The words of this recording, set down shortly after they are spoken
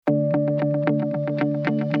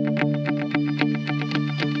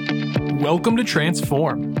Welcome to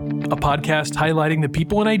Transform, a podcast highlighting the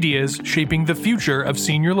people and ideas shaping the future of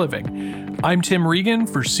senior living. I'm Tim Regan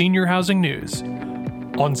for Senior Housing News.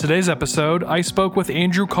 On today's episode, I spoke with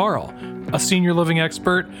Andrew Carl, a senior living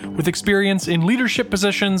expert with experience in leadership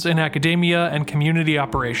positions in academia and community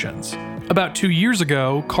operations. About 2 years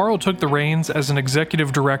ago, Carl took the reins as an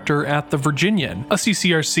executive director at The Virginian, a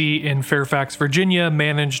CCRC in Fairfax, Virginia,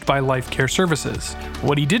 managed by Life Care Services.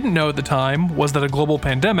 What he didn't know at the time was that a global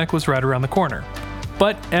pandemic was right around the corner.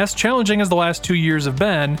 But as challenging as the last 2 years have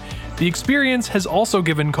been, the experience has also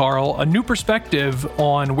given Carl a new perspective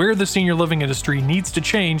on where the senior living industry needs to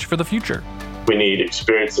change for the future. We need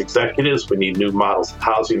experienced executives, we need new models of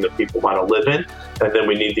housing that people want to live in, and then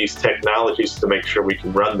we need these technologies to make sure we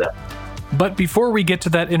can run them. But before we get to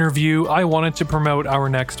that interview, I wanted to promote our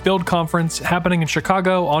next Build conference happening in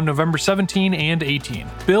Chicago on November 17 and 18.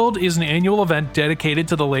 Build is an annual event dedicated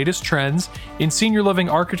to the latest trends in senior living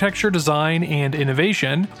architecture, design, and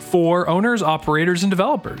innovation for owners, operators, and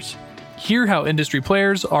developers. Hear how industry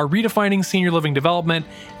players are redefining senior living development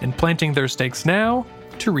and planting their stakes now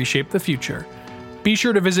to reshape the future. Be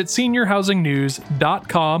sure to visit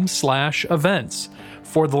seniorhousingnews.com/events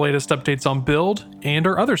for the latest updates on Build and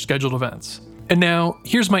our other scheduled events. And now,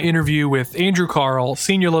 here's my interview with Andrew Carl,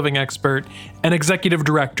 senior living expert and executive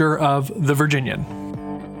director of The Virginian.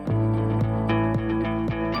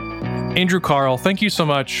 Andrew Carl, thank you so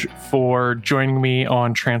much for joining me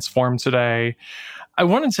on Transform today. I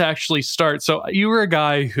wanted to actually start. So you were a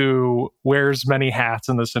guy who wears many hats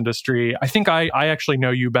in this industry. I think I actually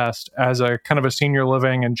know you best as a kind of a senior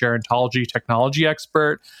living and gerontology technology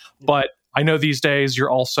expert, but I know these days you're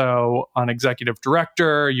also an executive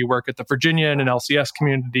director. You work at the Virginian and LCS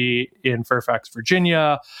community in Fairfax,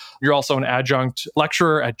 Virginia. You're also an adjunct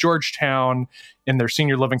lecturer at Georgetown in their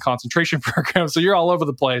senior living concentration program. So you're all over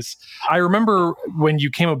the place. I remember when you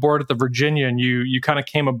came aboard at the Virginian, you kind of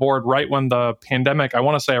came aboard right when the pandemic, I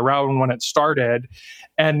want to say around when it started.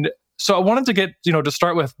 And so I wanted to get, to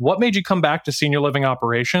start with, what made you come back to senior living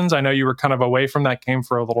operations? I know you were kind of away from that game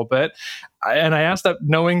for a little bit. And I asked that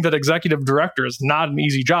knowing that executive director is not an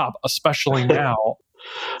easy job, especially now.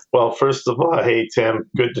 Well, first of all, hey, Tim,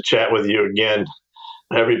 good to chat with you again.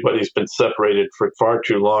 Everybody's been separated for far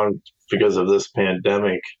too long because of this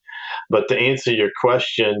pandemic. But to answer your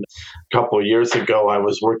question, a couple of years ago, I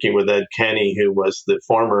was working with Ed Kenny, who was the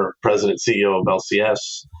former president CEO of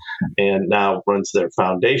LCS and now runs their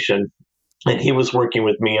foundation. And he was working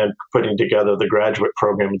with me on putting together the graduate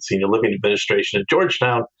program in senior living administration at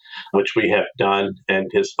Georgetown, which we have done. And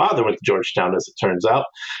his father went to Georgetown, as it turns out.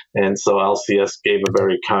 And so LCS gave a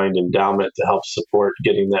very kind endowment to help support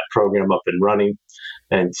getting that program up and running.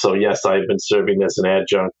 And so, yes, I've been serving as an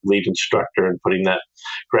adjunct lead instructor and putting that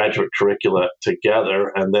graduate curricula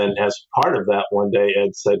together. And then as part of that, one day,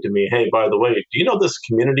 Ed said to me, hey, by the way, do you know this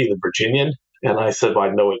community, the Virginian? And I said, well,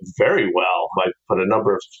 I know it very well. I put a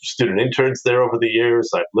number of student interns there over the years.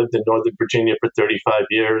 I've lived in Northern Virginia for 35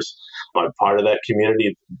 years. I'm part of that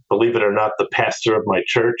community. Believe it or not, the pastor of my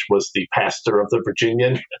church was the pastor of the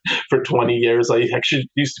Virginian for 20 years. I actually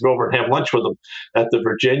used to go over and have lunch with him at the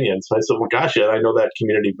Virginian. So I said, well, gosh, Ed, I know that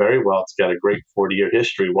community very well. It's got a great 40-year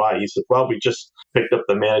history. Why? He said, well, we just picked up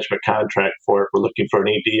the management contract for it. We're looking for an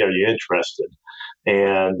ED. Are you interested?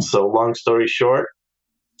 And so long story short,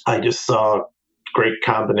 I just saw a great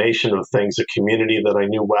combination of things, a community that I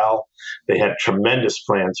knew well. They had tremendous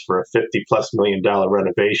plans for a $50+ million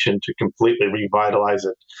renovation to completely revitalize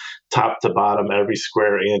it, top to bottom, every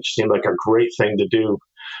square inch. Seemed like a great thing to do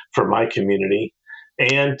for my community.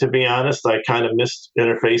 And to be honest, I kind of missed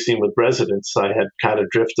interfacing with residents. I had kind of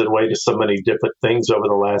drifted away to so many different things over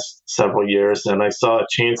the last several years, and I saw a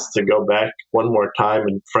chance to go back one more time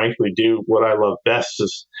and frankly do what I love best,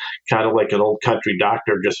 is kind of like an old country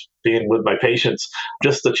doctor, just being with my patients,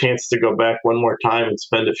 just a chance to go back one more time and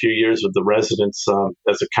spend a few years with the residents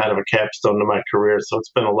as a kind of a capstone to my career. So it's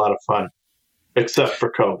been a lot of fun, except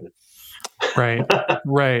for COVID.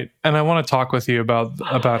 Right. And I want to talk with you about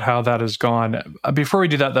how that has gone. Before we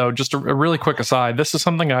do that, though, just a really quick aside. This is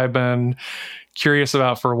something I've been curious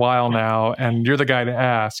about for a while now, and you're the guy to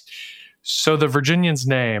ask. So the Virginian's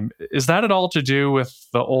name, is that at all to do with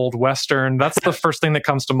the old Western? That's the first thing that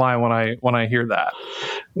comes to mind when I hear that.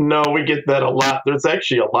 No, we get that a lot. There's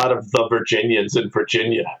actually a lot of the Virginians in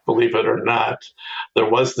Virginia, believe it or not. There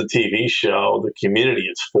was the TV show. The community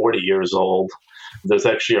is 40 years old. There's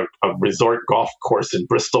actually a resort golf course in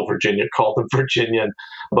Bristol, Virginia called the Virginian.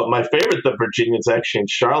 But my favorite, the Virginian, is actually in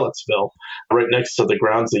Charlottesville, right next to the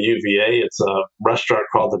grounds of UVA. It's a restaurant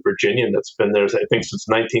called the Virginian that's been there, I think, since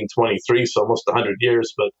 1923, so almost 100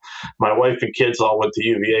 years. But my wife and kids all went to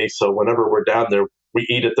UVA, so whenever we're down there, we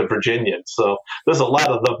eat at the Virginian. So there's a lot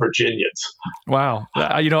of the Virginians. Wow.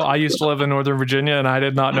 I used to live in Northern Virginia, and I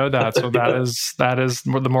did not know that. So that is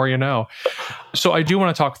the more you know. So I do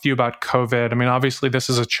want to talk with you about COVID. I mean, obviously this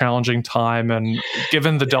is a challenging time, and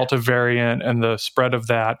given the Delta variant and the spread of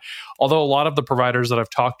that, although a lot of the providers that I've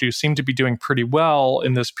talked to seem to be doing pretty well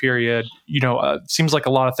in this period, it seems like a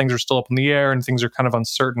lot of things are still up in the air and things are kind of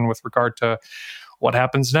uncertain with regard to what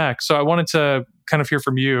happens next. So I wanted to kind of hear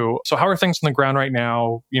from you. So how are things on the ground right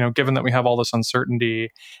now, given that we have all this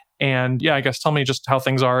uncertainty? And I guess tell me just how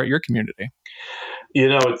things are at your community.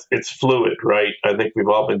 It's fluid, right? I think we've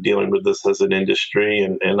all been dealing with this as an industry,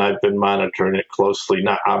 and I've been monitoring it closely,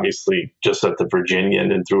 not obviously just at the Virginian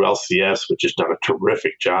and through LCS, which has done a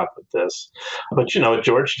terrific job with this. But, at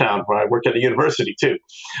Georgetown, where I work at a university too,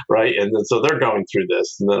 right? And then so they're going through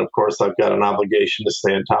this. And then, of course, I've got an obligation to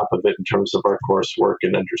stay on top of it in terms of our coursework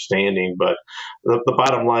and understanding. But the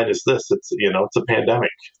bottom line is this, it's a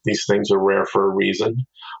pandemic. These things are rare for a reason,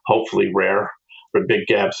 hopefully rare. For big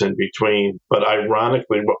gaps in between. But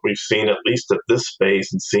ironically, what we've seen, at least at this phase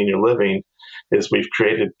in senior living, is we've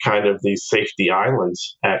created kind of these safety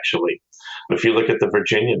islands, actually. If you look at the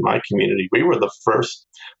Virginia, my community, we were the first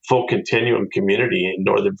full continuum community in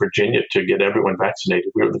Northern Virginia to get everyone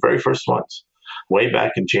vaccinated. We were the very first ones, way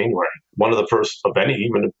back in January. One of the first of any,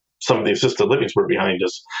 even some of the assisted livings were behind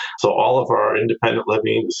us. So all of our independent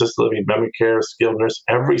living, assisted living, memory care, skilled nurse,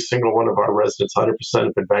 every single one of our residents, 100%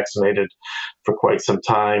 have been vaccinated for quite some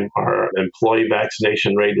time. Our employee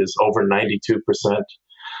vaccination rate is over 92%.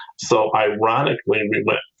 So ironically, we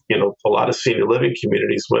went, a lot of senior living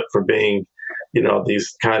communities went from being,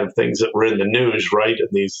 these kind of things that were in the news, right? And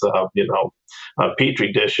these,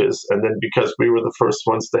 Petri dishes. And then because we were the first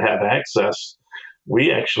ones to have access,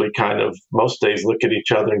 we actually kind of most days look at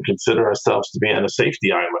each other and consider ourselves to be on a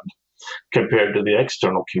safety island compared to the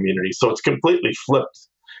external community. So it's completely flipped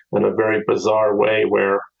in a very bizarre way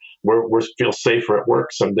where we feel safer at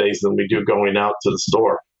work some days than we do going out to the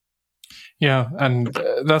store. Yeah, and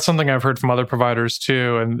that's something I've heard from other providers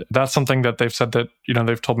too. And that's something that they've said that,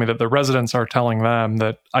 they've told me that the residents are telling them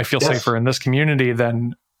that I feel safer in this community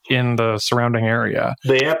than in the surrounding area.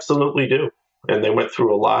 They absolutely do. And they went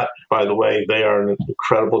through a lot. By the way, they are an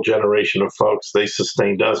incredible generation of folks. They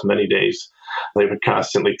sustained us many days. They would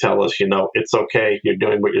constantly tell us, it's okay. You're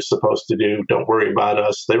doing what you're supposed to do. Don't worry about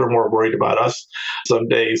us. They were more worried about us some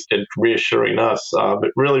days and reassuring us.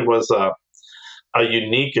 It really was a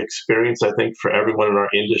unique experience, I think, for everyone in our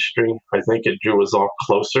industry. I think it drew us all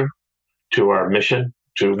closer to our mission,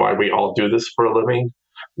 to why we all do this for a living,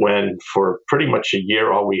 when for pretty much a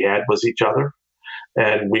year, all we had was each other.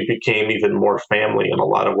 And we became even more family in a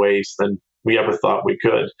lot of ways than we ever thought we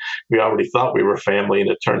could. We already thought we were family, and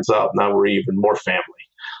it turns out now we're even more family.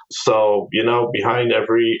 So, behind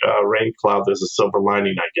every rain cloud, there's a silver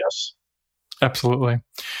lining, I guess. Absolutely.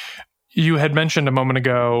 You had mentioned a moment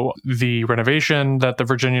ago the renovation that the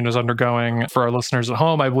Virginian is undergoing. For our listeners at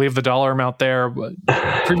home, I believe the dollar amount there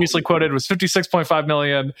previously quoted was $56.5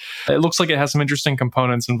 million. It looks like it has some interesting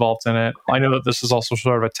components involved in it. I know that this is also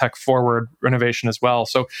sort of a tech-forward renovation as well.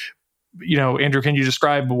 So, Andrew, can you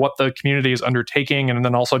describe what the community is undertaking, and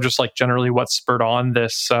then also just like generally what spurred on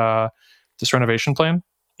this renovation plan?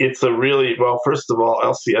 It's first of all,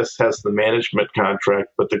 LCS has the management contract,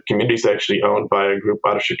 but the community is actually owned by a group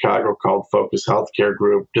out of Chicago called Focus Healthcare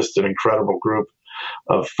Group, just an incredible group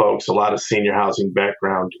of folks, a lot of senior housing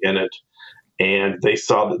background in it. And they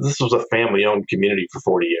saw that this was a family-owned community for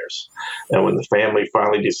 40 years. And when the family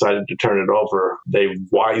finally decided to turn it over, they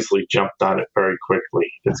wisely jumped on it very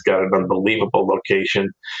quickly. It's got an unbelievable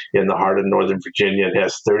location in the heart of Northern Virginia. It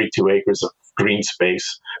has 32 acres of green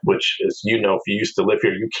space, which, as you know, if you used to live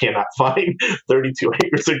here, you cannot find 32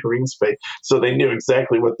 acres of green space. So they knew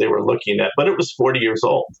exactly what they were looking at. But it was 40 years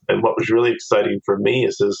old. And what was really exciting for me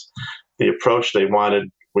is the approach they wanted,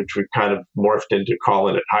 which we kind of morphed into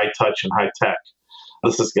calling it high touch and high tech.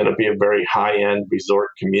 This is going to be a very high-end resort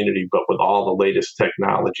community, but with all the latest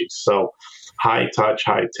technologies. So high touch,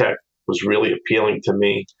 high tech was really appealing to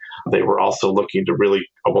me. They were also looking to really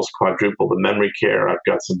almost quadruple the memory care. I've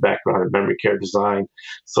got some background in memory care design.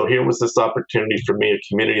 So here was this opportunity for me, a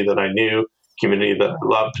community that I knew, community that I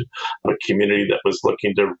loved, a community that was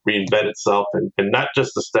looking to reinvent itself and not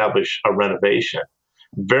just establish a renovation.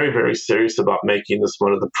 Very, very serious about making this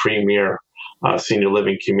one of the premier senior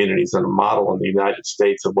living communities and a model in the United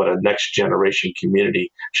States of what a next generation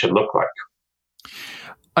community should look like.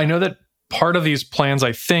 I know that part of these plans,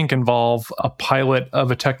 I think, involve a pilot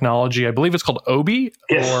of a technology. I believe it's called OBI.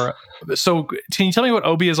 Yes. So can you tell me what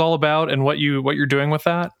OBI is all about and what you're doing with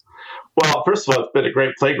that? Well, first of all, it's been a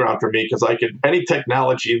great playground for me because any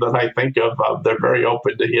technology that I think of, they're very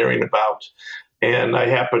open to hearing about. And I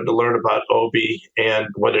happened to learn about Obi and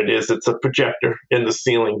what it is. It's a projector in the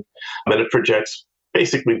ceiling, and it projects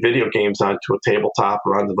basically video games onto a tabletop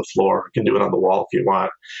or onto the floor. You can do it on the wall if you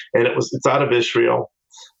want. And it's out of Israel.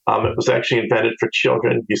 It was actually invented for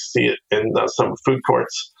children. You see it in some food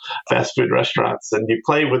courts, fast food restaurants, and you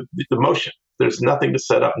play with the motion. There's nothing to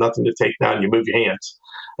set up, nothing to take down. You move your hands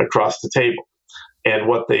across the table. And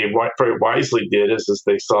what they very wisely did is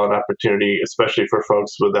they saw an opportunity, especially for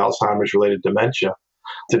folks with Alzheimer's-related dementia,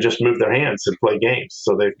 to just move their hands and play games.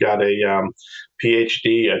 So they've got a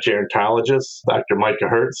PhD, a gerontologist, Dr. Micah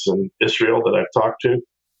Hertz in Israel that I've talked to.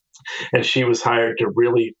 And she was hired to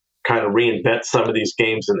really kind of reinvent some of these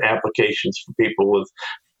games and applications for people with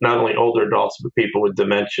not only older adults, but people with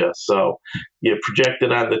dementia. So you project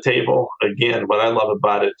it on the table. Again, what I love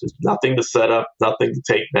about it is nothing to set up, nothing to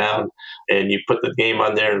take down. And you put the game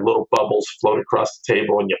on there and little bubbles float across the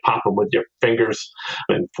table and you pop them with your fingers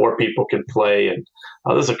and 4 people can play. And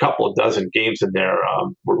there's a couple of dozen games in there.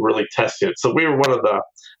 We're really testing it. So we were one of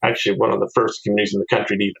the first communities in the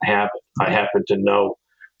country to even have it. I happen to know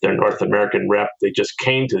their North American rep. They just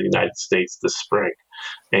came to the United States this spring.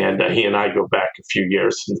 And he and I go back a few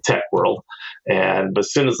years in the tech world. And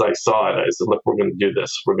as soon as I saw it, I said, look, we're going to do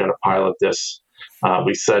this. We're going to pilot this.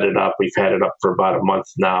 We set it up. We've had it up for about a month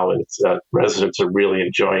now, and residents are really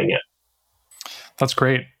enjoying it. That's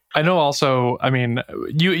great. I know also, I mean,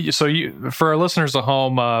 for our listeners at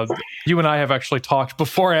home, you and I have actually talked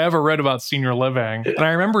before I ever read about senior living. And I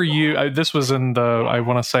remember this was in I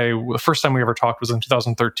want to say, the first time we ever talked was in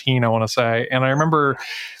 2013, I want to say. And I remember,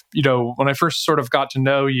 when I first sort of got to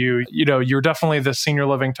know you, you're definitely the senior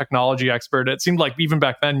living technology expert. It seemed like even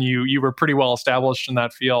back then you were pretty well established in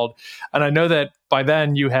that field. And I know that by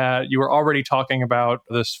then you were already talking about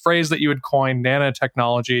this phrase that you had coined,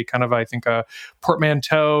 nanotechnology, kind of, I think, a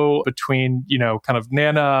portmanteau between, kind of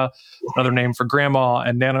nana, another name for grandma,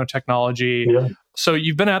 and nanotechnology. Yeah. So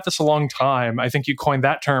you've been at this a long time. I think you coined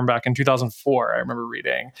that term back in 2004. I remember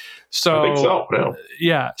reading. So I think so.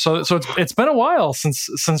 Yeah. So it's been a while since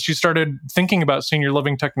you started thinking about senior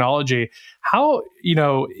living technology. How,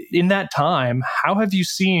 in that time, how have you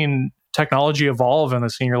seen technology evolve in the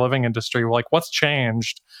senior living industry? Like, what's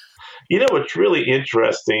changed? It's really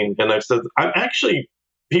interesting. And I've said,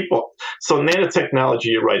 so nanotechnology,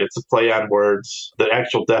 you're right, it's a play on words. The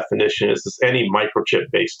actual definition is any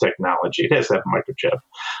microchip-based technology. It has to have a microchip,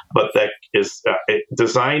 but that is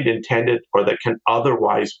designed, intended, or that can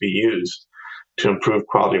otherwise be used to improve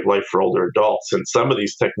quality of life for older adults. And some of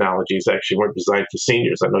these technologies actually weren't designed for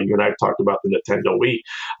seniors. I know you and I have talked about the Nintendo Wii,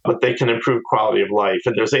 but they can improve quality of life.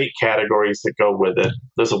 And there's 8 categories that go with it.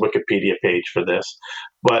 There's a Wikipedia page for this.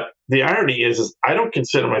 But the irony is I don't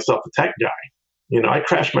consider myself a tech guy. I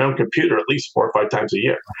crash my own computer at least 4 or 5 times a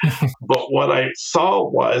year. But what I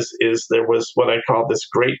saw is there was what I call this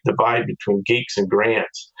great divide between geeks and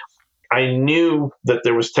grands. I knew that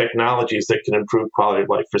there was technologies that can improve quality of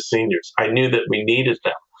life for seniors. I knew that we needed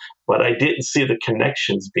them, but I didn't see the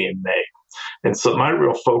connections being made. And so my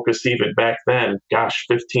real focus even back then,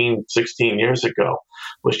 15, 16 years ago,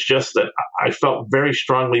 was just that I felt very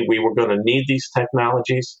strongly we were going to need these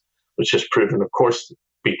technologies, which has proven, of course, to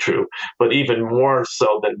be true, but even more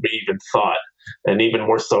so than we even thought, and even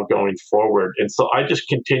more so going forward. And so I just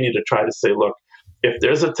continue to try to say, look, if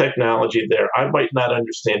there's a technology there, I might not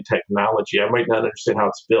understand technology. I might not understand how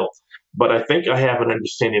it's built, but I think I have an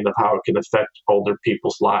understanding of how it can affect older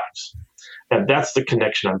people's lives. And that's the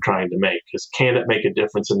connection I'm trying to make, is can it make a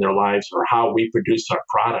difference in their lives or how we produce our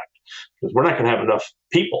product? Because we're not going to have enough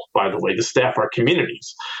people, by the way, to staff our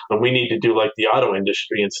communities. And we need to do like the auto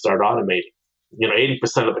industry and start automating.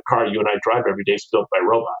 80% of the car you and I drive every day is built by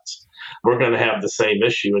robots. We're going to have the same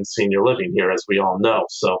issue in senior living here, as we all know.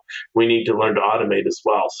 So we need to learn to automate as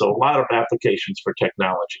well. So a lot of applications for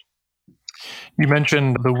technology. You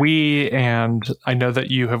mentioned the Wii, and I know that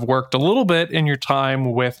you have worked a little bit in your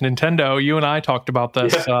time with Nintendo. You and I talked about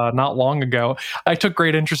this not long ago. I took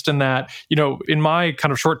great interest in that. In my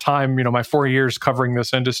kind of short time, my 4 years covering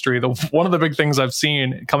this industry, one of the big things I've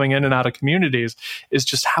seen coming in and out of communities is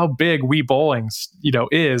just how big Wii bowling,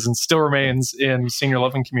 is and still remains in senior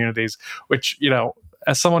living communities, which,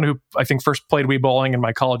 as someone who I think first played Wii bowling in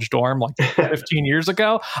my college dorm like 15 years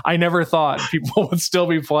ago, I never thought people would still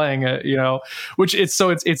be playing it, which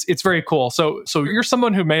it's very cool. So you're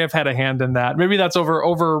someone who may have had a hand in that. Maybe that's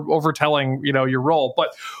overtelling, your role,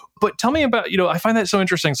 but tell me about, I find that so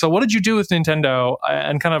interesting. So what did you do with Nintendo,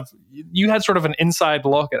 and kind of, you had sort of an inside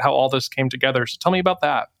look at how all this came together. So tell me about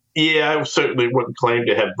that. Yeah, I certainly wouldn't claim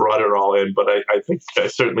to have brought it all in, but I think I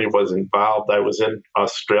certainly was involved. I was in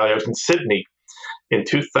Australia. I was in Sydney in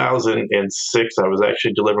 2006. I was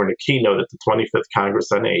actually delivering a keynote at the 25th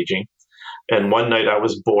Congress on Aging. And one night I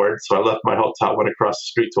was bored, so I left my hotel, went across the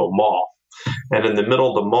street to a mall. And in the middle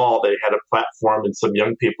of the mall, they had a platform and some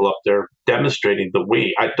young people up there demonstrating the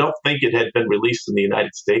Wii. I don't think it had been released in the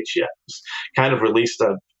United States yet. It was kind of released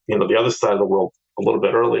on the other side of the world a little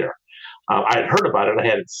bit earlier. I had heard about it, I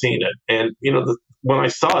hadn't seen it, and when I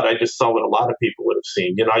saw it, I just saw what a lot of people would have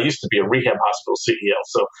seen. I used to be a rehab hospital CEO,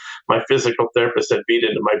 so my physical therapist had beat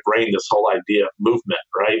into my brain this whole idea of movement.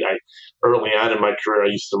 Right? Early on in my career, I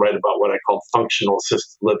used to write about what I called functional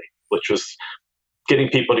assisted living, which was getting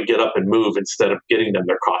people to get up and move instead of getting them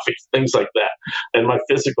their coffee, things like that. And my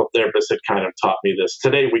physical therapist had kind of taught me this.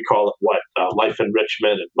 Today we call it life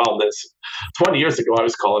enrichment and wellness. 20 years ago, I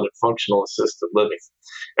was calling it functional assisted living.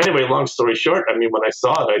 Anyway, long story short, when I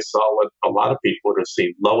saw it, I saw what a lot of people would have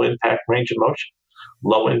seen: low impact range of motion.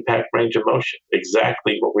 Low impact range of motion,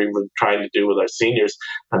 exactly what we were trying to do with our seniors.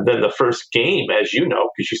 And then the first game, as you know,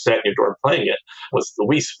 because you sat in your dorm playing it, was the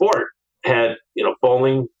Wii Sport. Had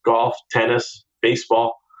bowling, golf, tennis,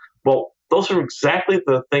 baseball. Well, those are exactly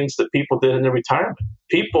the things that people did in their retirement.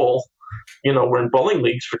 People, were in bowling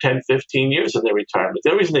leagues for 10, 15 years in their retirement.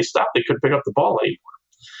 The only reason they stopped, they couldn't pick up the ball anymore.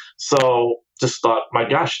 So just thought, my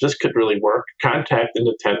gosh, this could really work. Contacted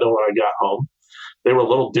Nintendo when I got home. They were a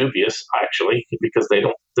little dubious, actually, because they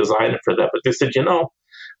don't design it for that. But they said,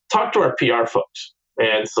 talk to our PR folks.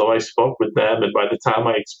 And so I spoke with them, and by the time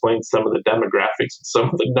I explained some of the demographics and some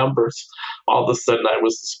of the numbers, all of a sudden I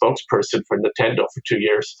was the spokesperson for Nintendo for 2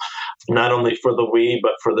 years, not only for the Wii,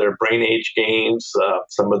 but for their brain age games,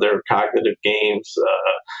 some of their cognitive games.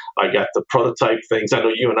 I got the prototype things. I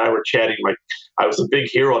know you and I were chatting. I was a big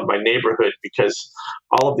hero in my neighborhood because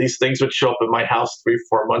all of these things would show up in my house 3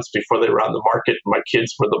 or 4 months before they were on the market. My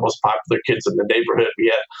kids were the most popular kids in the neighborhood. We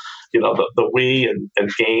had the Wii and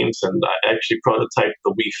games, and I actually prototyped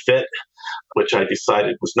the Wii Fit, which I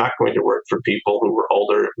decided was not going to work for people who were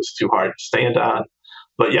older. It was too hard to stand on.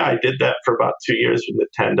 But yeah, I did that for about 2 years with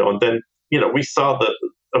Nintendo. And then, we saw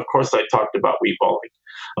of course, I talked about Wii bowling,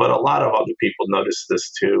 but a lot of other people noticed this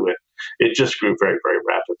too. And it just grew very, very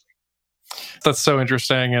rapidly. That's so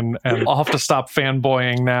interesting, and I'll have to stop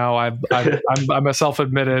fanboying now. I'm a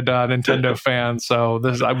self-admitted Nintendo fan, so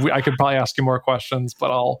I could probably ask you more questions, but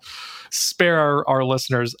I'll spare our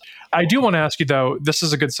listeners. I do want to ask you, though, this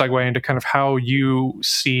is a good segue into kind of how you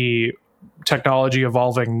see technology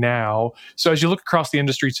evolving now. So as you look across the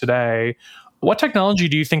industry today, what technology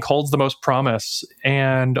do you think holds the most promise?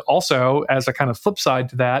 And also, as a kind of flip side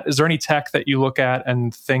to that, is there any tech that you look at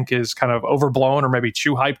and think is kind of overblown or maybe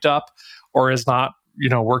too hyped up, or is not,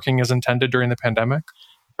 working as intended during the pandemic?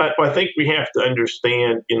 I think we have to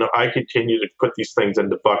understand, I continue to put these things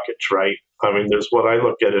into buckets, right? There's what I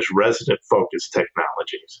look at as resident-focused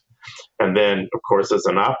technologies. And then, of course, as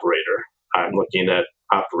an operator, I'm looking at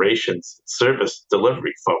operations, service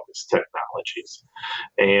delivery-focused technologies.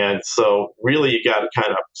 And so really you got to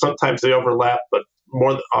kind of, sometimes they overlap, but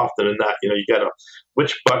more often than not, you got to,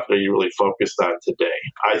 which bucket are you really focused on today?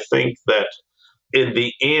 I think that in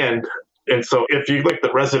the end, and so if you look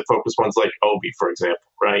at resident focused ones like Obi, for example,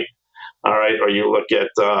 right? All right. Or you look at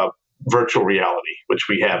virtual reality, which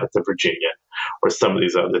we have at the Virginia, or some of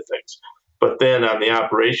these other things. But then on the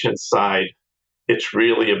operations side, it's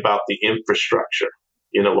really about the infrastructure.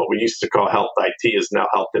 What we used to call health IT is now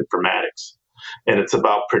health informatics. And it's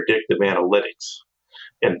about predictive analytics.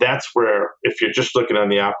 And that's where, if you're just looking on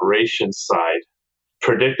the operations side,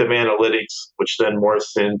 predictive analytics, which then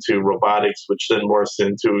morphs into robotics, which then morphs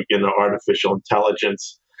into artificial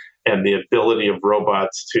intelligence, and the ability of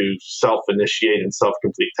robots to self-initiate and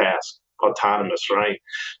self-complete tasks, autonomous, right?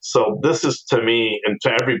 So this is, to me and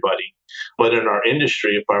to everybody, but in our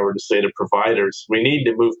industry, if I were to say to providers, we need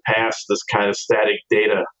to move past this kind of static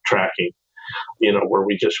data tracking, where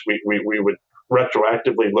we would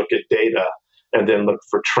retroactively look at data and then look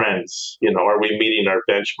for trends. Are we meeting our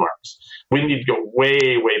benchmarks? We need to go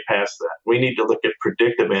way, way past that. We need to look at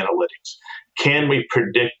predictive analytics. Can we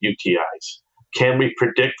predict UTIs? Can we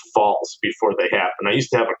predict falls before they happen? I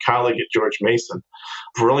used to have a colleague at George Mason,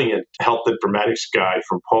 brilliant health informatics guy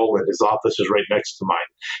from Poland. His office is right next to mine.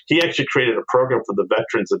 He actually created a program for the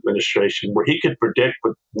Veterans Administration where he could predict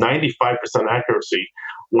with 95% accuracy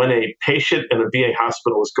when a patient in a VA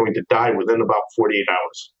hospital was going to die within about 48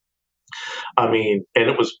 hours. And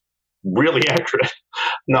it was really accurate.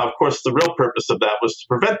 Now, of course, the real purpose of that was to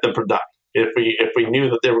prevent them from dying. If we knew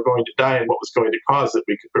that they were going to die and what was going to cause it,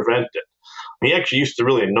 we could prevent it. He actually used to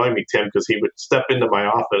really annoy me, Tim, because he would step into my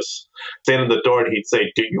office, stand in the door, and he'd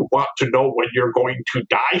say, "Do you want to know when you're going to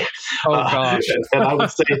die?" Oh gosh! And I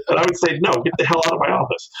would say, "No, get the hell out of my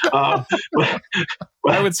office."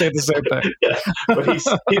 I would say the same thing. Yeah, but he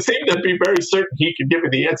seemed to be very certain he could give me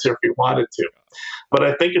the answer if he wanted to. But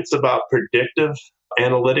I think it's about predictive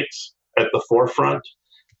analytics at the forefront.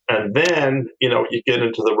 And then, you get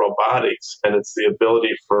into the robotics, and it's the ability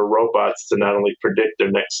for robots to not only predict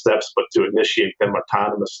their next steps, but to initiate them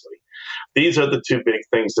autonomously. These are the two big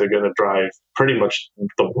things that are going to drive pretty much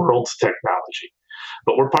the world's technology.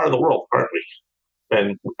 But we're part of the world, aren't we?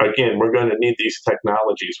 And again, we're going to need these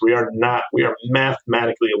technologies. We are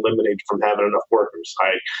mathematically eliminated from having enough workers.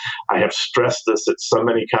 I have stressed this at so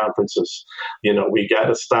many conferences. We got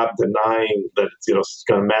to stop denying that, it's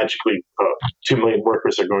going to magically, 2 million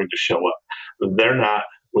workers are going to show up. They're not.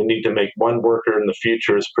 We need to make one worker in the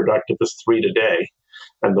future as productive as 3 today.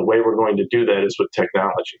 And the way we're going to do that is with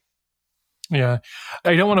technology. Yeah.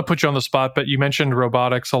 I don't want to put you on the spot, but you mentioned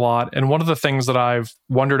robotics a lot. And one of the things that I've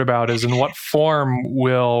wondered about is in what form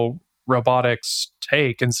will robotics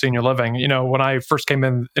take in senior living? When I first came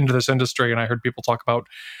into this industry and I heard people talk about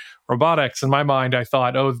robotics, in my mind, I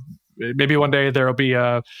thought, maybe one day there'll be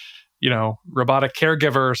a, robotic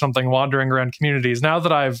caregiver or something wandering around communities. Now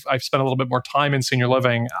that I've spent a little bit more time in senior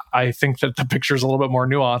living, I think that the picture is a little bit more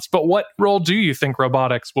nuanced. But what role do you think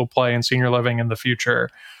robotics will play in senior living in the future?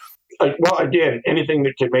 Well, again, anything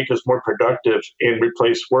that can make us more productive and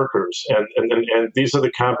replace workers. And these are the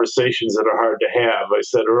conversations that are hard to have. I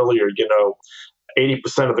said earlier,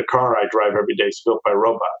 80% of the car I drive every day is built by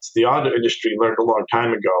robots. The auto industry learned a long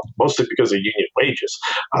time ago, mostly because of union wages,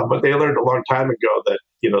 but they learned a long time ago that,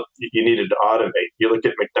 you needed to automate. You look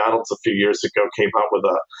at McDonald's a few years ago, came out with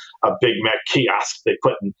a Big Mac kiosk they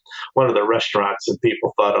put in one of their restaurants, and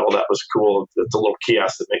people thought, oh, that was cool. It's a little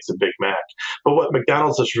kiosk that makes a Big Mac. But what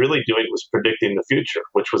McDonald's was really doing was predicting the future,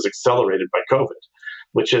 which was accelerated by COVID,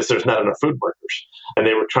 which is there's not enough food workers. And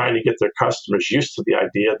they were trying to get their customers used to the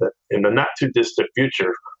idea that in the not too distant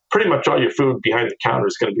future, pretty much all your food behind the counter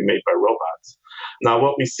is going to be made by robots. Now,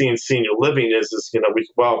 what we see in senior living is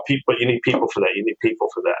people, you need people for that. You need people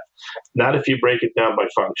for that. Not if you break it down by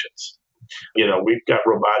functions. We've got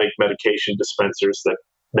robotic medication dispensers that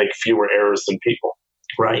make fewer errors than people,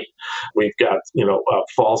 right? We've got,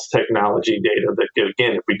 false technology data that,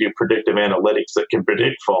 again, if we do predictive analytics that can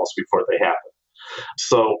predict falls before they happen.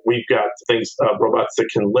 So we've got things, robots that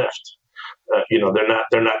can lift.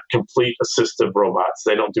 They're not complete assistive robots.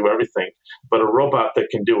 They don't do everything. But a robot that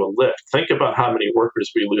can do a lift. Think about how many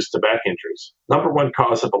workers we lose to back injuries. Number one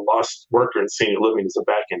cause of a lost worker in senior living is a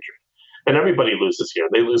back injury. And everybody loses here.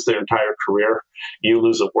 They lose their entire career. You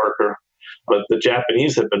lose a worker. But the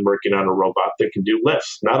Japanese have been working on a robot that can do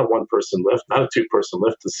lifts. Not a one-person lift, not a two-person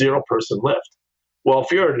lift, a zero-person lift. Well,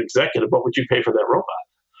 if you're an executive, what would you pay for that robot?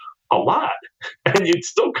 A lot. And you'd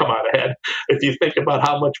still come out ahead if you think about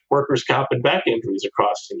how much workers' comp and back injuries are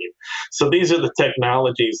costing you. So these are the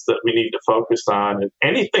technologies that we need to focus on. And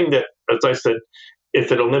anything that, as I said,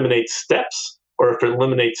 if it eliminates steps or if it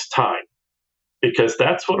eliminates time, because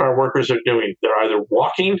that's what our workers are doing. They're either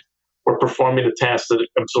walking or performing a task that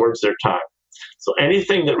absorbs their time. So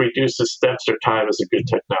anything that reduces steps or time is a good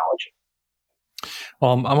technology.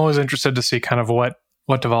 Well, I'm always interested to see kind of what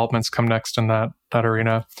developments come next in that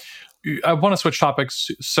arena. I want to switch topics.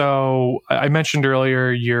 So I mentioned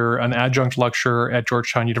earlier you're an adjunct lecturer at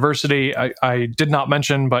Georgetown University. I did not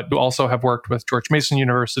mention, but you also have worked with George Mason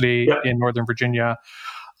University in Northern Virginia.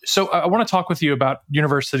 So I want to talk with you about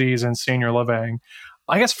universities and senior living.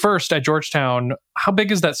 I guess first at Georgetown, how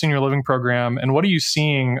big is that senior living program, and what are you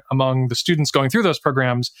seeing among the students going through those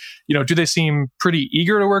programs? Do they seem pretty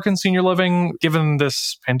eager to work in senior living given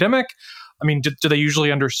this pandemic? I mean, do they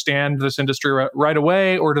usually understand this industry right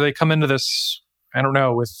away, or do they come into this, I don't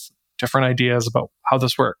know, with different ideas about how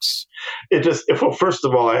this works? Well, first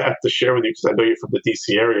of all, I have to share with you, because I know you're from the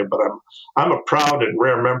DC area, but I'm a proud and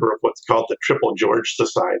rare member of what's called the Triple George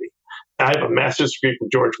Society. I have a master's degree from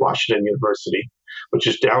George Washington University, which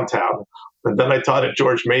is downtown. And then I taught at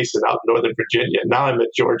George Mason out in Northern Virginia. Now I'm at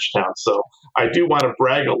Georgetown. So I do want to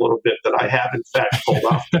brag a little bit that I have, in fact, pulled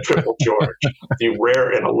off the Triple George, the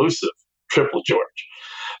rare and elusive Triple George.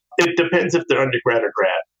 It depends if they're undergrad or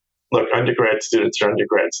grad. Look, undergrad students are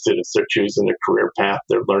undergrad students. They're choosing a career path.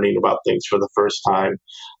 They're learning about things for the first time.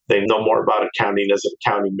 They know more about accounting as an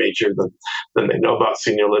accounting major than they know about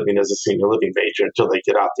senior living as a senior living major until they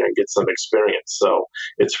get out there and get some experience. So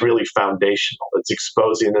it's really foundational. It's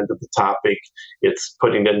exposing them to the topic. It's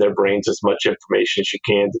putting in their brains as much information as you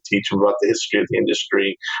can to teach them about the history of the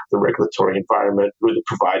industry, the regulatory environment, who the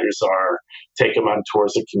providers are, take them on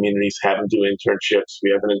tours of communities, have them do internships.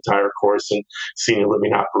 We have an entire course in senior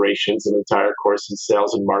living operations, an entire course in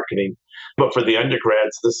sales and marketing. But for the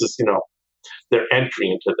undergrads, this is, their entry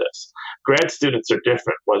into this. Grad students are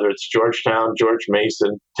different, whether it's Georgetown, George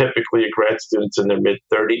Mason, typically a grad student's in their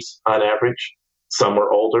mid-30s on average. Some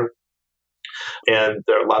are older. And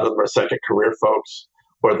a lot of them are second career folks,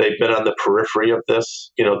 or they've been on the periphery of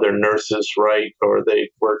this. They're nurses, right? Or they've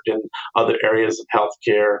worked in other areas of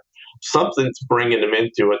healthcare. Something's bringing them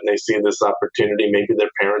into it, and they see this opportunity. Maybe their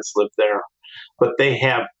parents live there, but they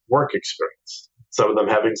have work experience. Some of them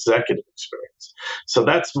have executive experience. So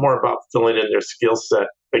that's more about filling in their skill set.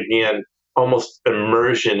 Again, almost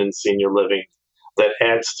immersion in senior living that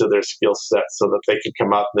adds to their skill set so that they can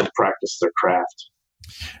come out and then practice their craft.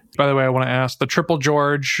 By the way, I want to ask, the Triple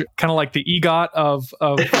George, kind of like the EGOT of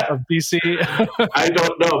BC? I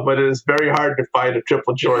don't know, but it is very hard to find a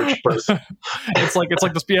Triple George person. It's like this,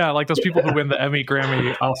 like those people who win the Emmy,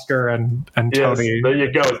 Grammy, Oscar, and Tony. Yes, there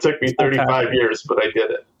you go. It took me 35 years, but I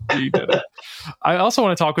did it. You did it. I also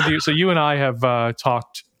want to talk with you. So you and I have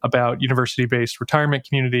talked about university-based retirement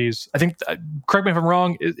communities. I think, correct me if I'm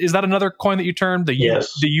wrong, is that another coin that you termed?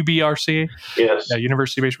 Yes. The UBRC? Yes.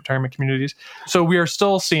 University-based retirement communities. So we are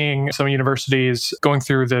still seeing some universities going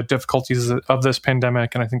through the difficulties of this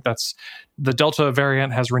pandemic, and I think the Delta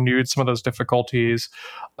variant has renewed some of those difficulties.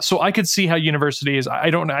 So I could see how universities, I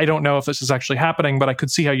don't know if this is actually happening, but I could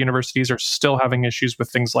see how universities are still having issues with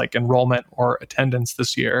things like enrollment or attendance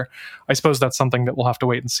this year. I suppose that's something that we'll have to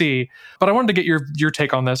wait and see. But I wanted to get your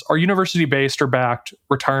take on this. Are university-based or backed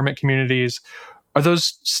retirement communities, are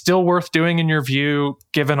those still worth doing in your view,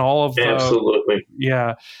 given all of the... Absolutely.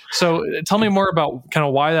 Yeah. So tell me more about kind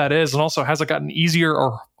of why that is, and also, has it gotten easier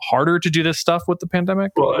or harder to do this stuff with the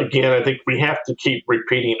pandemic? Well, again, I think we have to keep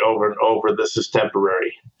repeating over and over, this is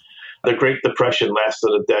temporary. The Great Depression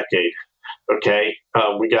lasted a decade. Okay,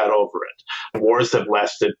 we got over it. Wars have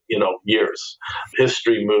lasted, years.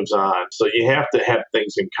 History moves on. So you have to have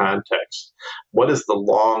things in context. What is the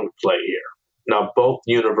long play here? Now, both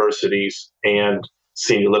universities and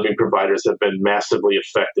senior living providers have been massively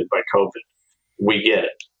affected by COVID. We get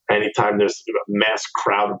it. Anytime there's a mass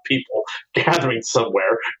crowd of people gathering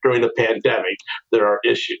somewhere during a pandemic, there are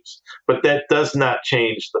issues. But that does not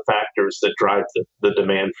change the factors that drive the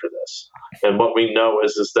demand for this. And what we know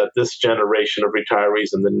is that this generation of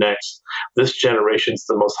retirees and this generation is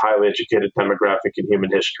the most highly educated demographic in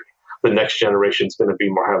human history. The next generation is going to be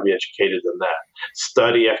more highly educated than that.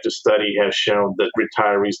 Study after study has shown that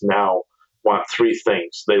retirees now want three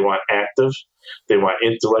things. They want active, they want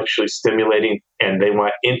intellectually stimulating, and they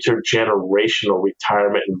want intergenerational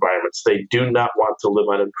retirement environments. They do not want to live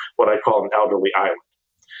on what I call an elderly island.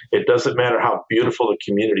 It doesn't matter how beautiful the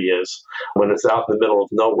community is when it's out in the middle of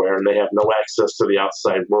nowhere and they have no access to the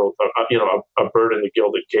outside world. A bird in a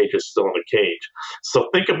gilded cage is still in a cage. So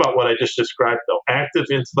think about what I just described, though. Active,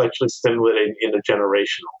 intellectually stimulating,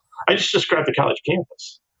 intergenerational. I just described the college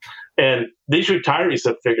campus. And these retirees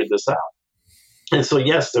have figured this out. And so,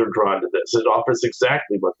 yes, they're drawn to this. It offers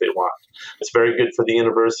exactly what they want. It's very good for the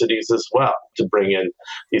universities as well to bring in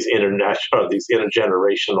these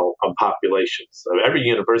intergenerational populations. So every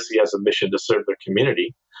university has a mission to serve their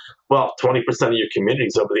community. Well, 20% of your community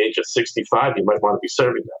is over the age of 65. You might want to be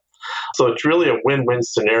serving them. So it's really a win-win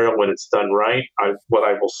scenario when it's done right. What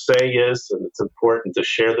I will say is, and it's important to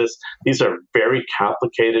share this, these are very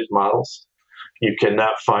complicated models. You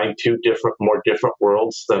cannot find more different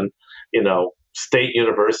worlds than, state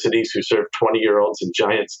universities who serve 20-year-olds in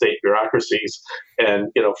giant state bureaucracies and,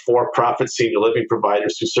 for-profit senior living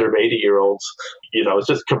providers who serve 80-year-olds. It's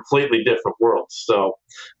just completely different worlds. So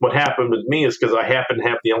what happened with me is, because I happen to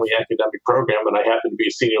have the only academic program and I happen to be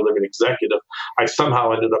a senior living executive, I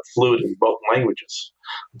somehow ended up fluent in both languages.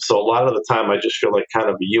 So a lot of the time I just feel like kind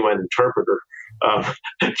of a UN interpreter,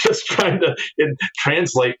 just trying to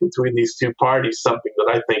translate between these two parties, something that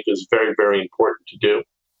I think is very, very important to do.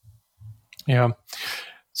 Yeah.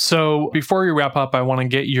 So before we wrap up, I want to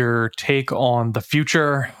get your take on the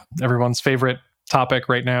future, everyone's favorite topic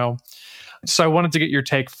right now. So I wanted to get your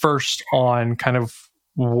take first on kind of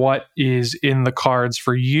what is in the cards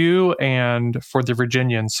for you and for the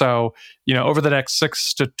Virginians. So, over the next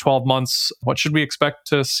 6 to 12 months, what should we expect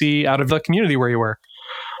to see out of the community where you work?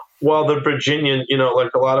 Well, the Virginian,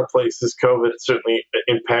 like a lot of places, COVID certainly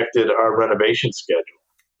impacted our renovation schedule.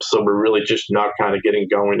 So we're really just now kind of getting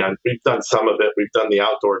going on. We've done some of it. We've done the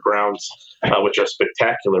outdoor grounds, which are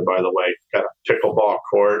spectacular, by the way. Got a pickleball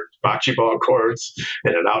court, bocce ball courts,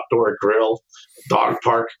 and an outdoor grill, dog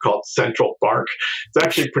park called Central Park. It's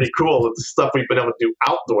actually pretty cool with the stuff we've been able to do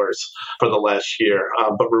outdoors for the last year.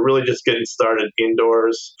 But we're really just getting started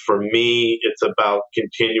indoors. For me, it's about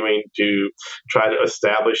continuing to try to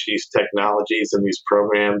establish these technologies and these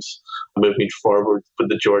programs moving forward with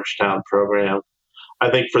the Georgetown program. I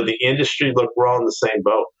think for the industry, look, we're all in the same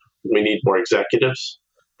boat. We need more executives.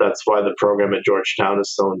 That's why the program at Georgetown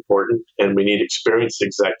is so important. And we need experienced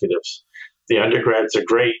executives. The undergrads are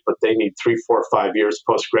great, but they need 3, 4, 5 years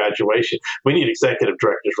post-graduation. We need executive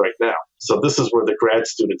directors right now. So this is where the grad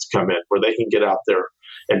students come in, where they can get out there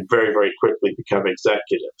and very, very quickly become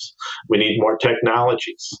executives. We need more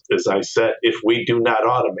technologies. As I said, if we do not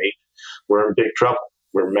automate, we're in big trouble.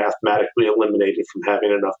 We're mathematically eliminated from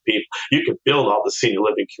having enough people. You can build all the senior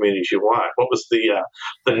living communities you want. What was the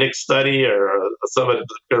NIC study, or some of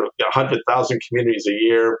 100,000 communities a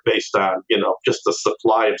year based on just the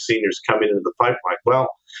supply of seniors coming into the pipeline? Well,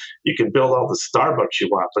 you can build all the Starbucks you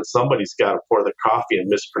want, but somebody's got to pour the coffee and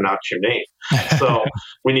mispronounce your name. So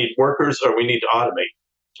we need workers, or we need to automate.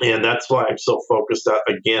 And that's why I'm so focused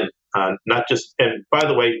again on not just, and by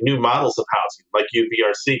the way, new models of housing like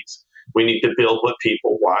UVRCs. We need to build what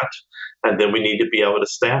people want, and then we need to be able to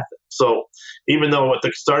staff it. So even though at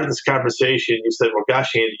the start of this conversation, you said, well,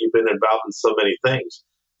 gosh, Andy, you've been involved in so many things.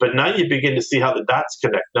 But now you begin to see how the dots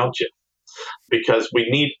connect, don't you? Because we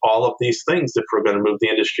need all of these things if we're going to move the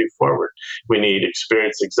industry forward. We need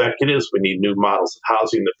experienced executives. We need new models of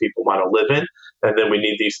housing that people want to live in. And then we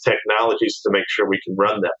need these technologies to make sure we can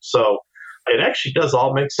run them. So it actually does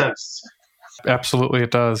all make sense. Absolutely,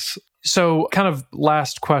 it does. So kind of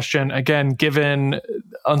last question, again, given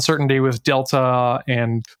uncertainty with Delta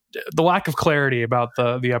and the lack of clarity about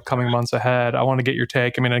the upcoming months ahead, I want to get your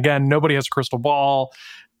take. I mean, again, nobody has a crystal ball,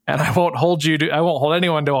 and I won't hold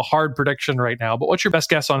anyone to a hard prediction right now, but what's your best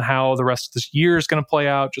guess on how the rest of this year is going to play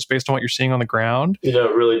out, just based on what you're seeing on the ground? It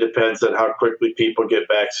really depends on how quickly people get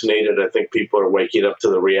vaccinated. I think people are waking up to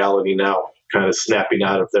the reality now, kind of snapping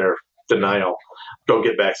out of their denial. Go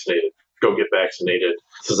get vaccinated. Go get vaccinated.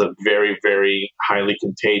 This is a very, very highly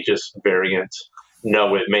contagious variant.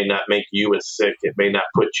 No, it may not make you as sick. It may not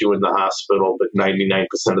put you in the hospital, but 99%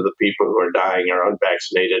 of the people who are dying are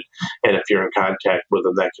unvaccinated. And if you're in contact with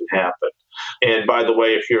them, that can happen. And by the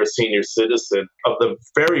way, if you're a senior citizen, of the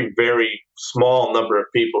very, very small number of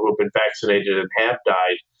people who have been vaccinated and have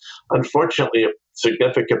died, unfortunately, a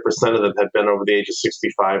significant percent of them have been over the age of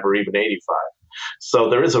 65 or even 85. So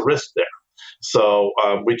there is a risk there. So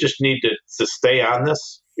we just need to stay on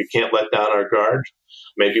this. We can't let down our guard.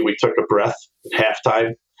 Maybe we took a breath at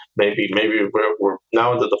halftime. Maybe we're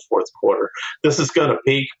now into the fourth quarter. This is going to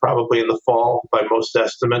peak probably in the fall by most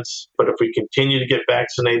estimates. But if we continue to get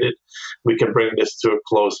vaccinated, we can bring this to a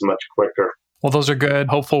close much quicker. Well, those are good,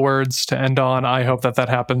 hopeful words to end on. I hope that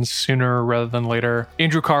happens sooner rather than later.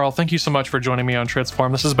 Andrew Karl, thank you so much for joining me on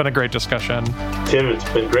Transform. This has been a great discussion. Tim, it's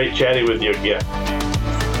been great chatting with you again.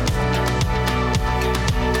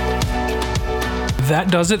 That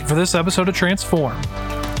does it for this episode of Transform.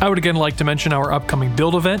 I would again like to mention our upcoming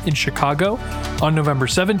Build event in Chicago on November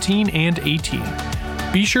 17 and 18.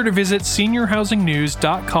 Be sure to visit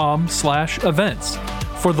seniorhousingnews.com/events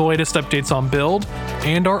for the latest updates on Build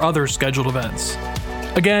and our other scheduled events.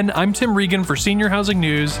 Again, I'm Tim Regan for Senior Housing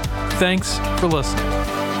News. Thanks for listening.